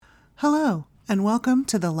Hello, and welcome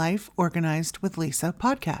to the Life Organized with Lisa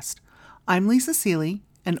podcast. I'm Lisa Seeley,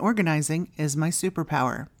 and organizing is my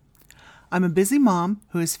superpower. I'm a busy mom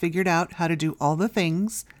who has figured out how to do all the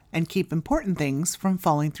things and keep important things from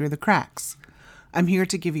falling through the cracks. I'm here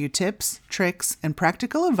to give you tips, tricks, and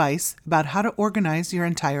practical advice about how to organize your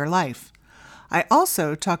entire life. I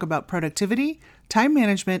also talk about productivity, time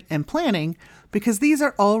management, and planning because these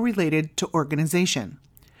are all related to organization.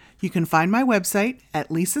 You can find my website at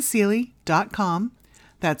lisaseeley.com.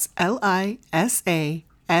 That's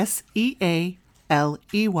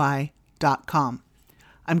lisasealey.com.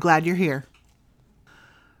 I'm glad you're here.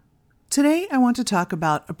 Today, I want to talk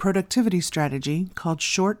about a productivity strategy called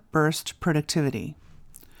short burst productivity.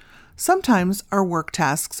 Sometimes our work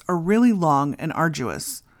tasks are really long and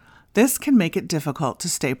arduous. This can make it difficult to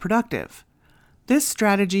stay productive. This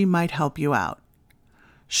strategy might help you out.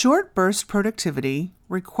 Short burst productivity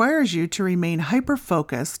requires you to remain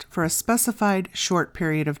hyper-focused for a specified short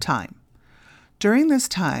period of time. During this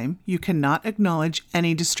time, you cannot acknowledge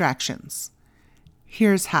any distractions.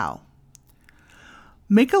 Here's how.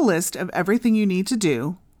 Make a list of everything you need to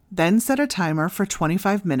do, then set a timer for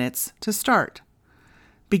 25 minutes to start.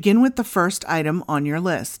 Begin with the first item on your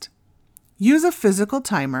list. Use a physical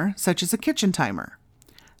timer, such as a kitchen timer.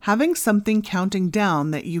 Having something counting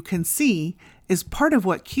down that you can see is part of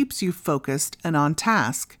what keeps you focused and on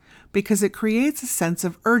task because it creates a sense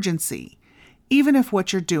of urgency, even if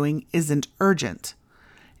what you're doing isn't urgent.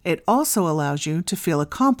 It also allows you to feel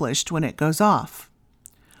accomplished when it goes off.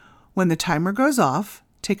 When the timer goes off,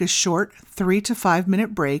 take a short 3 to 5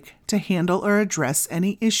 minute break to handle or address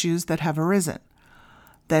any issues that have arisen.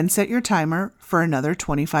 Then set your timer for another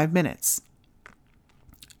 25 minutes.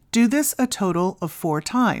 Do this a total of 4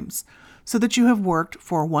 times so that you have worked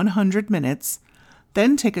for 100 minutes,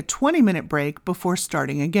 then take a 20-minute break before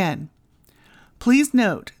starting again. Please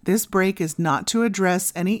note, this break is not to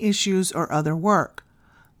address any issues or other work.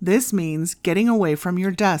 This means getting away from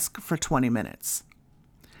your desk for 20 minutes.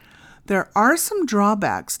 There are some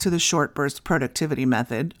drawbacks to the short burst productivity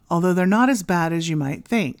method, although they're not as bad as you might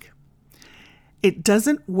think. It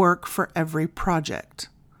doesn't work for every project.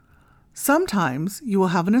 Sometimes you will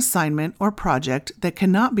have an assignment or project that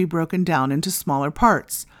cannot be broken down into smaller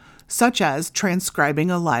parts, such as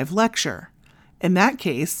transcribing a live lecture. In that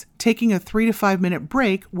case, taking a 3 to 5 minute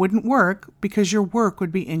break wouldn't work because your work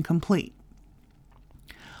would be incomplete.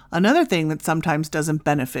 Another thing that sometimes doesn't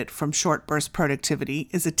benefit from short burst productivity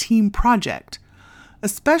is a team project,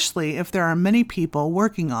 especially if there are many people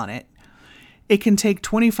working on it. It can take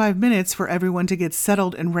 25 minutes for everyone to get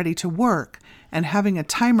settled and ready to work, and having a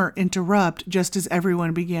timer interrupt just as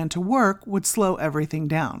everyone began to work would slow everything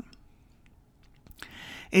down.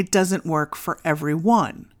 It doesn't work for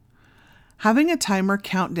everyone. Having a timer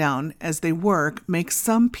count down as they work makes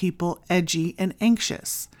some people edgy and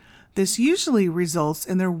anxious. This usually results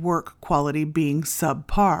in their work quality being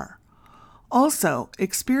subpar. Also,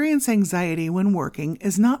 experience anxiety when working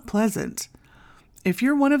is not pleasant. If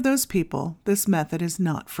you're one of those people, this method is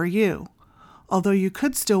not for you, although you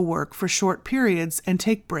could still work for short periods and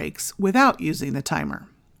take breaks without using the timer.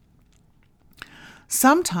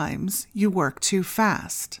 Sometimes you work too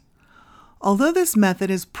fast. Although this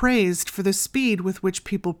method is praised for the speed with which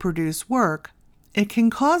people produce work, it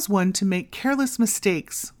can cause one to make careless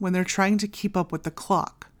mistakes when they're trying to keep up with the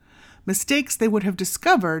clock, mistakes they would have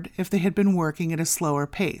discovered if they had been working at a slower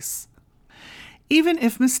pace. Even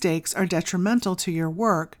if mistakes are detrimental to your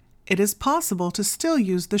work, it is possible to still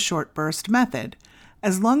use the short burst method,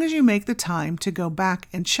 as long as you make the time to go back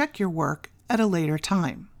and check your work at a later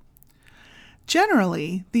time.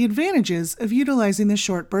 Generally, the advantages of utilizing the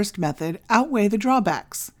short burst method outweigh the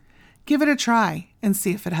drawbacks. Give it a try and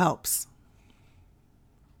see if it helps.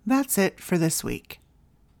 That's it for this week.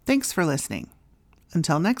 Thanks for listening.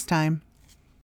 Until next time.